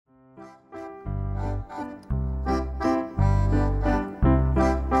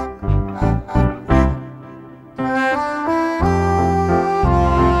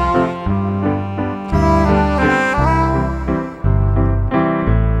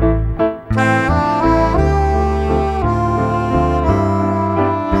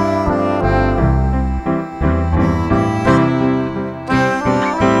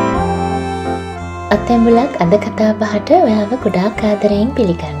මුලක් අද කතා බහට ඔයාව ගොඩාක් ආදරයෙන්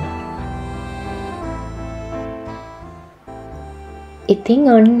පිළිගන්නවා. ඉතින්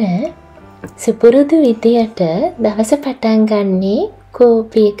ඔන්න සුපුරුදු විදියට දවස පටන් ගන්නේ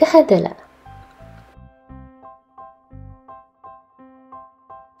කෝපි එක හදලා.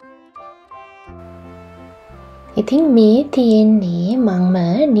 ඉතින් මේ තියෙන්නේ මම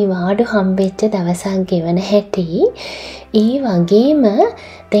නිවාඩු හම්බෙච්ච දවසක් ගෙවන හැටි. ඒ වගේම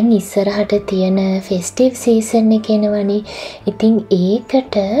දැන් ඉස්සරහට තියෙන festive season එක එනවනේ. ඉතින්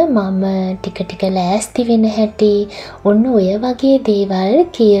ඒකට මම ටික ටික ලෑස්ති වෙන හැටි ඔන්න ඔය වගේ දේවල්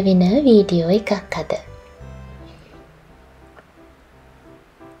කියවෙන වීඩියෝ එකක් අද.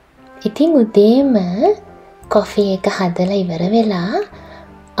 ඉතින් උදේම කොෆි එක හදලා ඉවර වෙලා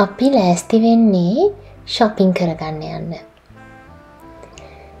අපි ලෑස්ති වෙන්නේ shopping කරගන්න යන්න.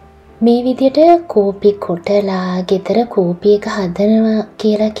 මේ විදියට කෝපි කොටලා ගෙදර කෝපි එක හදනවා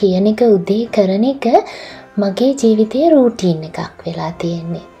කියලා කියන එක උදේ කරන එක මගේ ජීවිතයේ රූටීන් එකක් වෙලා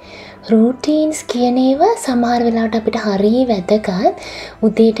තියෙන්නේ. රූටීන්ස් කියන ඒවා සමහර වෙලාවට අපිට හරිය වැදගත්.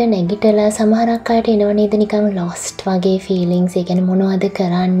 උදේට නැගිටලා සමහරක් අයට එනව නේද නිකන් lost වගේ feelings. ඒ කියන්නේ මොනවද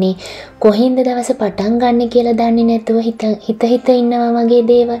කරන්නේ, කොහින්ද දවස පටන් ගන්න කියලා දන්නේ නැතුව හිත ඉන්නවා වගේ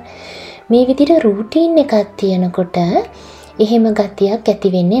දේවල්. මේ විදිහට රූටීන් එකක් තියෙනකොට එහෙම ගතියක් ඇති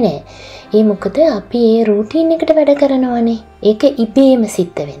වෙන්නේ නැහැ. ඒ මොකද අපි ඒ රූටීන් එකට වැඩ කරනවානේ. ඒක ඉබේම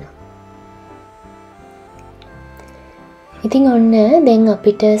සිද්ධ වෙනවා. ඉතින් ඔන්න දැන්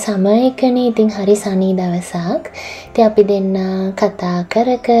අපිට සමයකනේ ඉතින් හරි සනී දවසක්. ඉතින් අපි දෙන්න කතා කර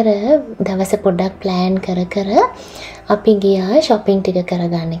දවස පොඩ්ඩක් ප්ලෑන් කර අපි ගියා shopping ටික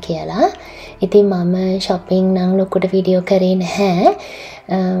කරගන්න කියලා. ඉතින් මම shopping නම් ලොකුට වීඩියෝ කරේ නැහැ.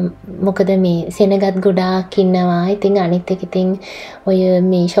 මොකද මේ සෙනගත් ගොඩාක් ඉන්නවා. ඉතින් අනිත් එක ඉතින් ඔය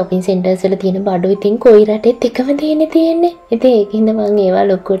මේ shopping centers වල තියෙන බඩු ඉතින් කොයි රටෙත් එකම දේනේ තියෙන්නේ. ඉතින් ඒකින්ද මම ඒවා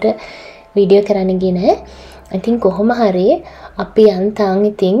ලොකුට වීඩියෝ කරන්න ගියේ නැහැ. ඉතින් කොහොම හරි අපි යන්තම්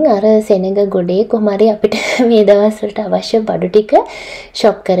ඉතින් අර සෙනග ගොඩේ කොහොම හරි අපිට මේ දවස් වලට අවශ්‍ය බඩු ටික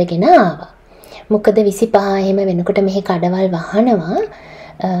ෂොප් කරගෙන ආවා. මොකද 25 එහෙම වෙනකොට මෙහි කඩවල් වහනවා.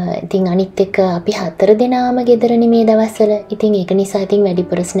 ඉතින් අනිත් එක අපි 4 දෙනාම ගෙදරනේ මේ දවස්වල. ඉතින් ඒක නිසා ඉතින්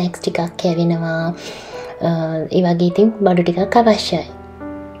වැඩිපුර ස්නැක්ස් ටිකක් කැවෙනවා. ඒ වගේ ඉතින් බඩු ටිකක් අවශ්‍යයි.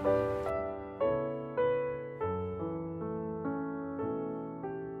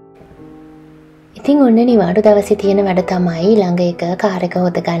 ඉතින් ඔන්න නිවාඩු දවසේ තියෙන වැඩ තමයි ළඟ එක කාර් එක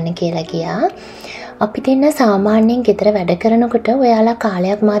හොදගන්න කියලා ගියා. අපි දෙන්න සාමාන්‍යයෙන් ගෙදර වැඩ කරනකොට ඔයාලා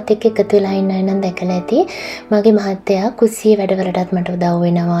කාලයක් මාත් එක්ක එකතු වෙලා ඉන්න අය නම් දැකලා ඇති. මගේ මහත්තයා කුස්සියේ වැඩවලටත් මට උදව්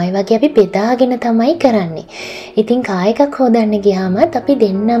වෙනවා. ඒ වගේ අපි බෙදාගෙන තමයි කරන්නේ. ඉතින් කාර් එකක් හොදන්න ගියාමත් අපි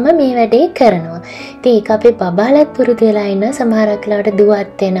දෙන්නම මේ වැඩේ කරනවා. ඉතින් ඒක අපේ බබාලත් පුරුදු වෙලා ඉන්න සමහරක් වෙලාවට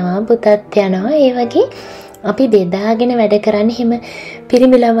දුවත් එනවා, පුතත් යනවා. ඒ වගේ අපි බෙදාගෙන වැඩ කරන්නේ. එහෙම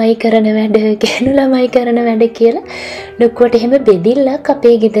පිරිමි ළමයි කරන වැඩ, ගැණු ළමයි කරන වැඩ කියලා ලොකුවට එහෙම බෙදිල්ලක්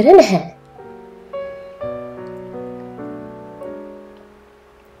අපේ ගෙදර නැහැ.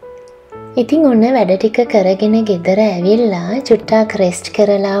 ඉතින් ඔන්න වැඩ ටික කරගෙන ගෙදර ඇවිල්ලා චුට්ටක් රෙස්ට්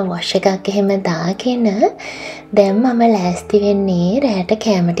කරලා වොෂ් එකක් එහෙම දාගෙන දැන් මම ලෑස්ති වෙන්නේ රැට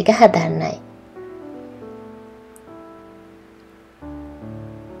කෑම ටික හදන්නයි.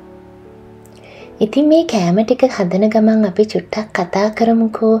 ඉතින් මේ කෑම ටික හදන ගමන් අපි චුට්ටක් කතා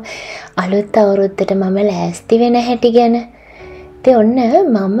කරමුකෝ අලුත් අවුරුද්දට මම ලෑස්ති වෙන හැටි ගැන. ඉතින් ඔන්න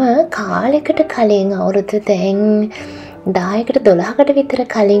මම කාලෙකට කලින් අවුරුදු දැන් 10කට 12කට විතර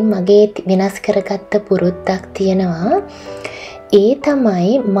කලින් මගේ වෙනස් කරගත්ත පුරුද්දක් තියෙනවා. ඒ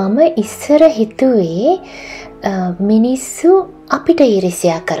තමයි මම ඉස්සර හිතුවේ මිනිස්සු අපිට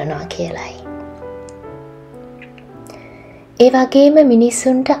ඊර්ෂ්‍යා කරනවා කියලායි. ඒ වගේම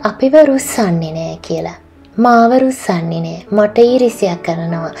මිනිස්සුන්ට අපිව රුස්සන්නේ නැහැ කියලා. මාව රුස්සන්නේ නැහැ. මට ඊර්ෂ්‍යා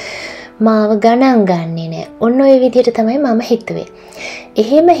කරනවා. මාව ගණන් ගන්නේ නැහැ. ඔන්න ඔය විදිහට තමයි මම හිතුවේ.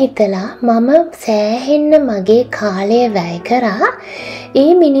 එහෙම හිතලා මම සෑහෙන්න මගේ කාලය වැය කරා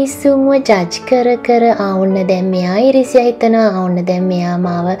ඒ මිනිස්සුන්ව ජජ් කර ඔන්න දැන් මෙයා ඊර්ෂ්‍යා හිතනවා, ඔන්න දැන් මෙයා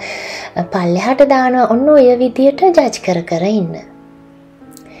මාව පල්ලෙහාට දානවා. ඔන්න ඔය විදිහට ජජ් කර ඉන්න.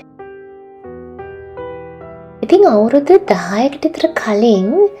 ඉතින් අවුරුදු 10කට විතර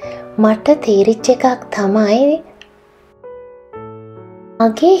කලින් මට තේරිච්ච එකක් තමයි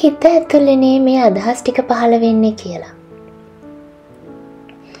මගේ හිත ඇතුළේනේ මේ අදහස් ටික පහළ වෙන්නේ කියලා.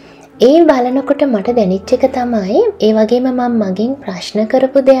 ඒ බලනකොට මට දැනෙච්ච එක තමයි, ඒ වගේම මම මගෙන් ප්‍රශ්න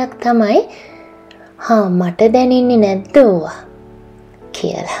කරපු දෙයක් තමයි මට දැනෙන්නේ නැද්ද ඕවා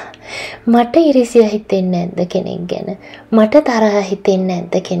කියලා. මට ඊර්ෂ්‍යා හිතෙන්නේ නැද්ද කෙනෙක් ගැන? මට තරහ හිතෙන්නේ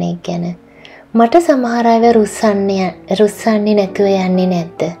නැද්ද කෙනෙක් ගැන? මට සමහර අය රුස්සන්නේ නැතුව යන්නේ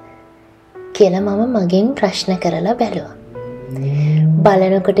නැද්ද කියලා මම මගෙන් ප්‍රශ්න කරලා බැලුවා.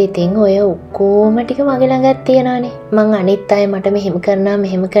 බලනකොට ඉතින් ඔය ඔක්කොම ටික මගේ ළඟත් තියෙනවානේ. මං අනිත් අය මට මෙහෙම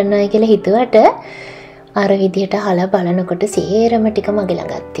කරනවා කියලා හිතුවට අර විදියට අහලා බලනකොට සේරම ටික මගේ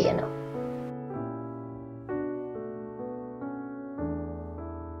ළඟත් තියෙනවා.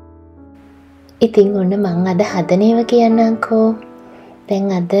 ඉතින් ඔන්න මං අද හදනේව කියන්නම්කෝ.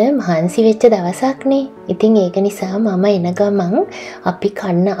 දැන් අද මහන්සි වෙච්ච දවසක්නේ. ඉතින් ඒක නිසා මම එන ගමන් අපි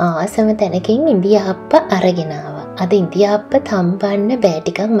කන්න ආසම තැනකින් ඉන්දියාප්ප අරගෙන ආවා. අද ඉන්දියාප්ප තම්බන්න බෑ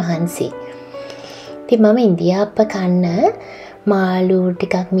ටිකක් මහන්සි. ඉතින් මම ඉන්දියාප්ප කන්න මාළු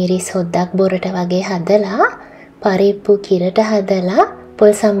ටිකක් මිරිස් හොද්දක් බොරට වගේ හදලා පරිප්පු කිරට හදලා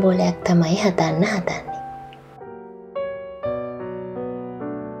පොල් සම්බෝලයක් තමයි හදන්නේ.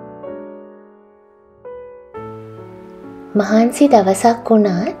 මහන්සි දවසක්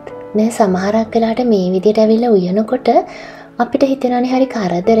වුණත් දැන් සමහරක් වෙලාවට මේ විදිහට ඇවිල්ලා උයනකොට අපිට හිතෙනවානේ හරි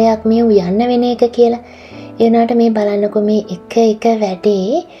කරදරයක් මේ උයන්න වෙන එක කියලා. ඒ වුණාට මේ බලන්නකෝ මේ එක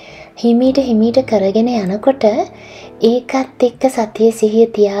වැඩේ හිමීට කරගෙන යනකොට ඒකත් එක්ක සතිය සිහිය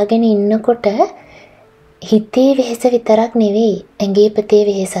තියාගෙන ඉන්නකොට හිතේ වෙහෙස විතරක් නෙවෙයි ඇඟේ පතේ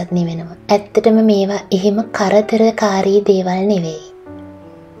වෙහෙසත් නෙවෙනවා. ඇත්තටම මේවා එහෙම කරදරකාරී දේවල් නෙවෙයි.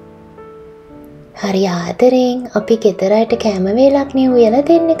 හරි ආදරෙන් අපි ගෙදරට කැම වේලක් නේ උයලා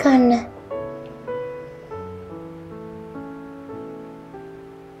දෙන්නේ කන්න.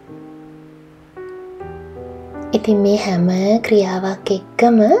 ඉතින් මේ හැම ක්‍රියාවක්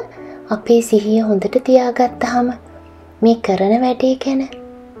එක්කම අපේ සිහිය හොඳට තියාගත්තාම මේ කරන වැඩේ ගැන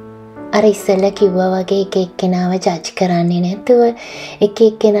අර ඉස්සෙල්ලා කිව්වා වගේ එක එක්කෙනාව ජජ් කරන්නේ නැතුව එක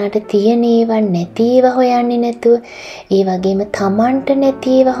එක්කෙනාට තියෙන ඒවා නැති ඒවා හොයන්නේ නැතුව ඒ වගේම Tamanට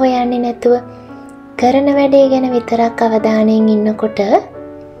නැති ඒවා හොයන්නේ නැතුව කරන වැඩේ ගැන විතරක් අවධානයෙන් ඉන්නකොට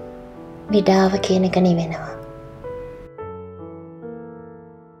විඩාව කියන එක නිවෙනවා.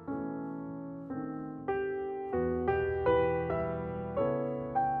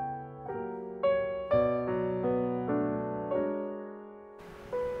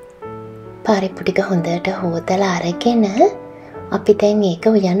 පරිප්පු ටික හොඳට හොදලා අරගෙන අපි දැන් ඒක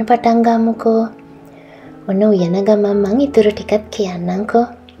උයන්න පටන් ගමුකෝ. ඔන්න උයන ගමන් මං ඉතුරු ටිකත් කියන්නම්කෝ.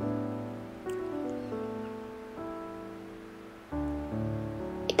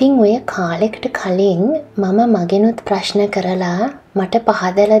 ඉතින් ඔය කාලෙකට කලින් මම මගෙනුත් ප්‍රශ්න කරලා මට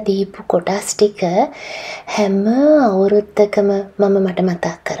පහදලා දීපු කොටස් ටික හැම අවුරුද්දකම මම මට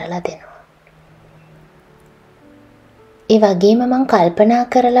මතක් කරලා දෙනවා. ඒ වගේම මං කල්පනා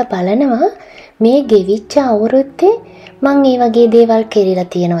කරලා බලනවා මේ ගෙවිච්ච අවුරුද්දේ මං ඒ වගේ දේවල් කෙරිලා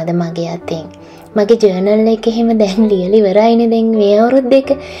තියෙනවද මගේ අතින්. මගේ ජර්නල් එක එහෙම දැන් ලියලා ඉවරයිනේ දැන් මේ අවුරුද්ද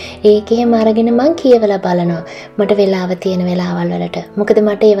එක. ඒක එහෙම අරගෙන මං කියවලා බලනවා. මට වෙලාව තියෙන වෙලාවල් වලට. මොකද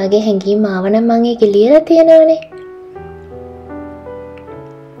මට ඒ වගේ හැඟීම් ආවනම් මං ඒක ලියලා තියෙනවානේ.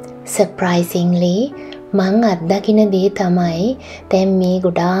 Surprisingly මං අත්දකින දේ තමයි දැන් මේ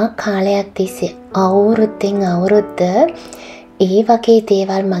ගොඩාක් කාලයක් තිස්සේ අවුරුද්දෙන් අවුරුද්ද ඒ වගේ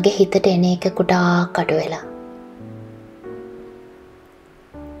දේවල් මගේ හිතට එන එක ගොඩාක් අඩු වෙලා.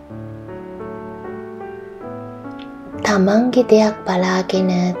 තමන්ගේ දෙයක් බලාගෙන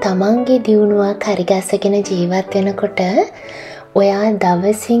තමන්ගේ දියුණුවක් හරිගස්සගෙන ජීවත් වෙනකොට ඔයා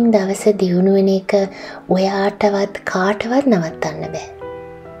දවසින් දවස දියුණු වෙන එක ඔයාටවත් කාටවත් නවත්තන්න බෑ.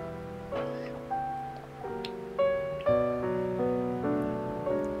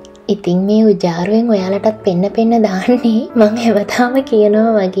 ඉතින් මේ උජාරුවෙන් ඔයාලටත් පෙන්න දාන්නේ මම හැමදාම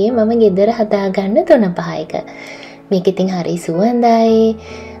කියනවා වගේ මම ගෙදර හදාගන්න 3-5 එක. මේක ඉතින් හරි සුවඳයි.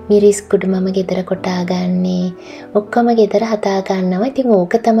 මිරිස් කුඩු මම ගෙදර කොටා ගන්නේ. ඔක්කොම ගෙදර හදා ගන්නවා. ඉතින්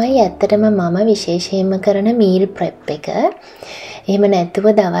ඕක තමයි ඇත්තටම මම විශේෂයෙන්ම කරන මීල් ප්‍රෙප් එක. එහෙම නැතුව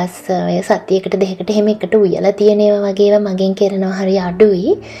දවස් ඔය සතියකට දෙකකට එහෙම එකට උයලා තියෙන ඒවා වගේ ඒවා මගෙන් කරනවා හරි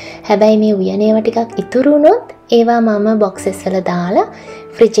අඩුයි. හැබැයි මේ උයන ඒවා ටිකක් ඉතුරු වුණොත් ඒවා මම බොක්සස් වල දාලා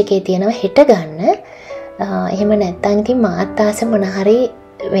ෆ්‍රිජ් එකේ තියනවා හෙට ගන්න. එහෙම නැත්නම් ඉතින් මාත් ආස මොන හරි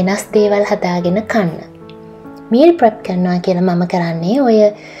වෙනස් දේවල් හදාගෙන කන්න. මීල් ප්‍රෙප් කරනවා කියලා මම කරන්නේ ඔය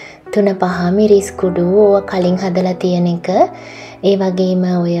 3-5 මිරිස් කුඩු ඕවා කලින් හදලා තියෙන එක. ඒ වගේම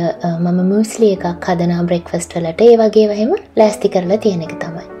ඔය මම මුස්ලි එකක් හදනවා බ්‍රෙක්ෆාස්ට් වලට. ඒ වගේ ඒවා එහෙම ලෑස්ති කරලා තියෙන එක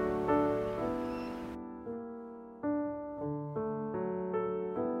තමයි.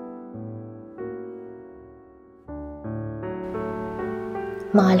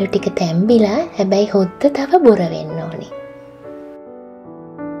 මාළු ටික තැම්බිලා හැබැයි හොද්ද තව බොර වෙන්න ඕනේ.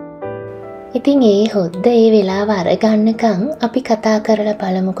 ඉතින් ඒ හොද්ද ඒ වෙලාව අරගන්නකම් අපි කතා කරලා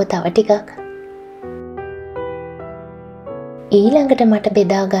බලමුකෝ තව ටිකක්. ඊළඟට මට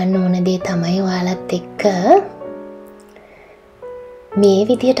බෙදා ගන්න ඕන දේ තමයි ඔයාලත් එක්ක මේ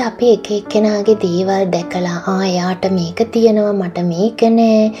විදියට අපි එක එක්කෙනාගේ දේවල් දැකලා එයාට මේක තියෙනවා මට මේක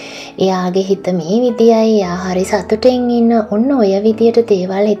නෑ. එයාගේ හිත මේ විදියයි. එයා හරි සතුටෙන් ඉන්න. ඔන්න ඔය විදියට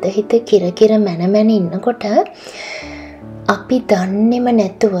දේවල් හිත කිර මැන ඉන්නකොට අපි දන්නේම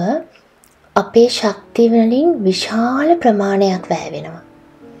නැතුව අපේ ශක්තිය වලින් විශාල ප්‍රමාණයක් වැය වෙනවා.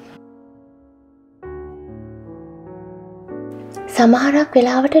 සමහරක්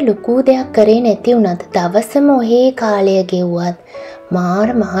වෙලාවට ලොකු දෙයක් කරේ නැති වුණත් දවසම ඔහේ කාලය ගෙව්වත් මාර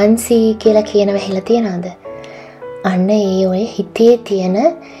මහන්සි කියලා කියන වෙහෙලා තියනද? අන්න ඒ ඔය හිතේ තියෙන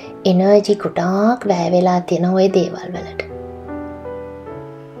එනර්ජි ගොඩාක් වැය වෙලා තියෙන ඔය දේවල් වලට.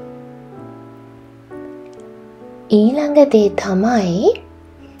 ඊළඟ දේ තමයි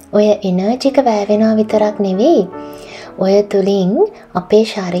ඔය එනර්ජික වැය වෙනවා විතරක් නෙවෙයි. ඔය තුලින් අපේ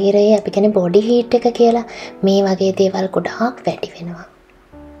ශරීරයේ අපි කියන්නේ බොඩි හීට් එක කියලා මේ වගේ දේවල් ගොඩාක් වැඩි වෙනවා.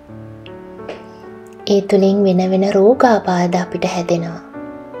 ඒ තුලින් වෙන රෝගාබාධ අපිට හැදෙනවා.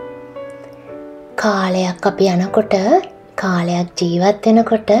 කාලයක් අපි යනකොට කාලයක් ජීවත්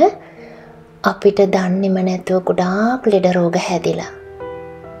වෙනකොට අපිට දන්නේම නැතුව ගොඩාක් ලෙඩ රෝග හැදිලා.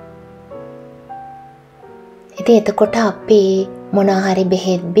 ඉතින් එතකොට අපි මොනාහරි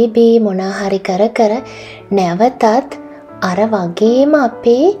බෙහෙත් බිබි මොනාහරි කර නැවතත් අර වගේම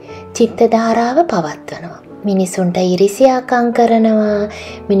අපේ චිත්ත ධාරාව පවත්වනවා. මිනිසුන්ට ඉරිසියාකම් කරනවා,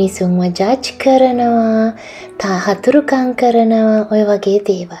 මිනිසුන්ව ජජ් කරනවා, හතුරුකම් කරනවා, ඔය වගේ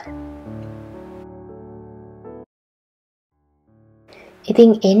දේවල්.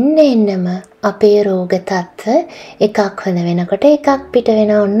 ඉතින් එන්නම අපේ රෝග තත්ත්ව එකක් හොඳ වෙනකොට එකක් පිට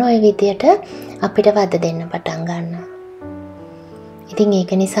වෙන ඔන්න ඔය විදියට අපිට වද දෙන්න පටන් ගන්නවා. ඉතින්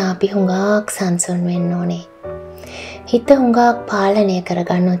ඒක නිසා අපි හුඟක් සංසුන් වෙන්න ඕනේ. හිත හුඟක් පාලනය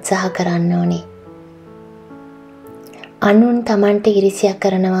කරගන්න උත්සාහ කරන්න ඕනේ. අනුන් Tamanට ඉරිසියා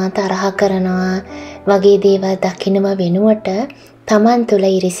කරනවා, තරහ කරනවා වගේ දේවල් දකින්නම වෙනුවට Taman තුල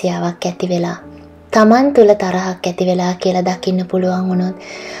ඉරිසියාවක් ඇති වෙලා, Taman තුල තරහක් ඇති වෙලා කියලා දකින්න පුළුවන් වුණොත්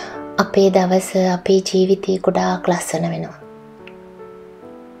අපේ දවස, අපේ ජීවිතය ගොඩාක් ලස්සන වෙනවා.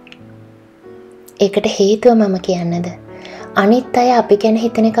 ඒකට හේතුව මම කියන්නද? අනිත් අය අපි ගැන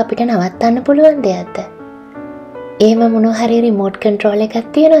හිතන එක අපිට නවත්තන්න පුළුවන් දෙයක්ද? එහෙම මොනවා හරි රිමෝට් කන්ට්‍රෝල් එකක්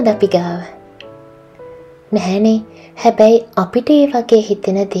තියනවද අපි ගාව? නැහැනේ. හැබැයි අපිට ඒ වගේ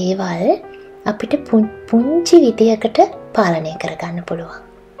හිතෙන දේවල් අපිට පුංචි විදියකට පාලනය කරගන්න පුළුවන්.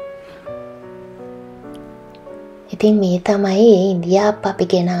 ඉතින් මේ තමයි ඒ ඉන්දියාප් අපි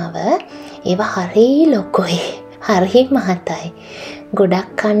ගෙනාව. ඒව හරි ලොකුයි. හරි මහතයි. ගොඩක්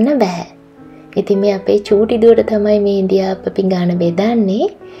කන්න බෑ. ඉතින් මේ අපේ චූටි දුවට තමයි මේ ඉන්දියාප් අපි ගාන බෙදන්නේ.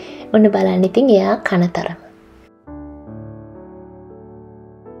 ඔන්න බලන්න ඉතින් එයා කනතරම.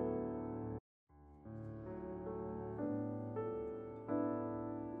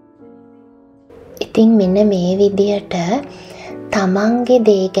 ඉතින් මෙන්න මේ විදියට තමන්ගේ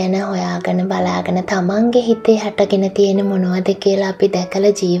දේ ගැන හොයාගෙන බලාගෙන තමන්ගේ හිතේ හටගෙන තියෙන මොනවද කියලා අපි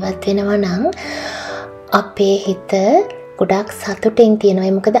දැකලා ජීවත් වෙනවා නම් අපේ හිත ගොඩක් සතුටින්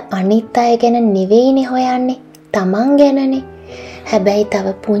තියෙනවා. මොකද අනිත් අය ගැන නෙවෙයිනේ හොයන්නේ, තමන් ගැනනේ. හැබැයි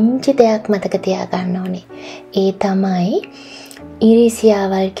තව පුංචි දෙයක් මතක තියාගන්න ඕනේ. ඒ තමයි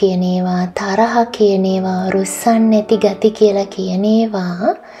ඉරිසියාවල් කියන ඒවා, තරහ කියන ඒවා, රුස්සන් නැති ගති කියලා කියන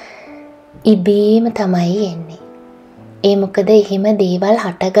ඒවා ඉබේම තමයි එන්නේ. ඒ මොකද එහෙම දේවල්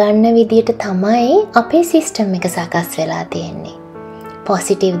හටගන්න විදියට තමයි අපේ සිස්ටම් එක සකස් වෙලා තියෙන්නේ.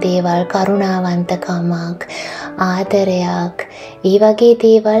 පොසිටිව් දේවල්, කරුණාවන්තකමක්, ආදරයක්, ඒ වගේ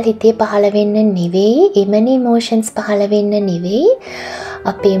දේවල් හිතේ පහළ වෙන්න නෙවෙයි, එමනි ඉමෝෂන්ස් පහළ වෙන්න නෙවෙයි,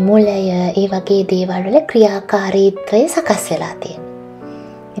 අපේ මොළය ඒ වගේ දේවල් වල ක්‍රියාකාරීත්වය සකස් වෙලා තියෙන්නේ.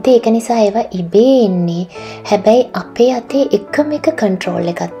 ඉතින් ඒක නිසා ඒවා ඉබේ එන්නේ. හැබැයි අපේ අතේ එකම එක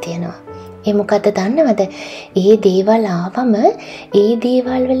කන්ට්‍රෝල් එකක් තියෙනවා. ඒ මොකද්ද දන්නවද? ඒ දේවල් ආවම ඒ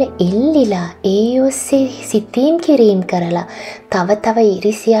දේවල් වල එල්ලිලා ඒ ඔස්සේ සිතීම් කිරීම කරලා තව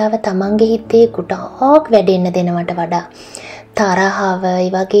ඉරිසියාව තමන්ගේ හිතේ ගොඩාක් වැඩෙන්න දෙනවට වඩා තරහව ඒ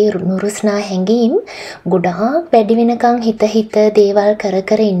වගේ නුරුස්නා හැඟීම් ගොඩාක් වැඩි වෙනකන් හිත දේවල්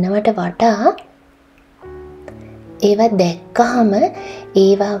කර ඉන්නවට වඩා ඒවා දැක්කහම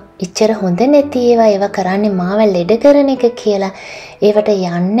ඒවා ඉච්චර හොඳ නැති ඒවා කරන්නේ මාව ලෙඩ කරන එක කියලා ඒවට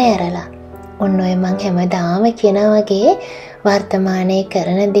යන්න ඇරලා ඔන්න ඔය මං හැමදාම කියනා වගේ වර්තමානයේ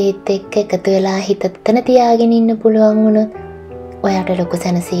කරන දේත් එක්ක එකතු වෙලා හිත තන තියාගෙන ඉන්න පුළුවන් වුණොත් ඔයාට ලොකු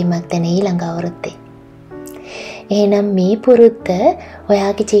සැනසීමක් දෙන ඊළඟ අවුරුද්දේ. එහෙනම් මේ පුරුද්ද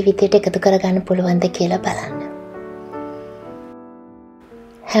ඔයාගේ ජීවිතයට එකතු කරගන්න පුළුවන්ද කියලා බලන්න.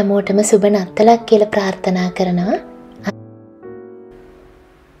 හැමෝටම සුබ නත්තලක් කියලා ප්‍රාර්ථනා කරනවා.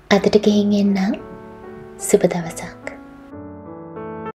 අදට ගිහින් එන්නම්. සුබ දවසක්.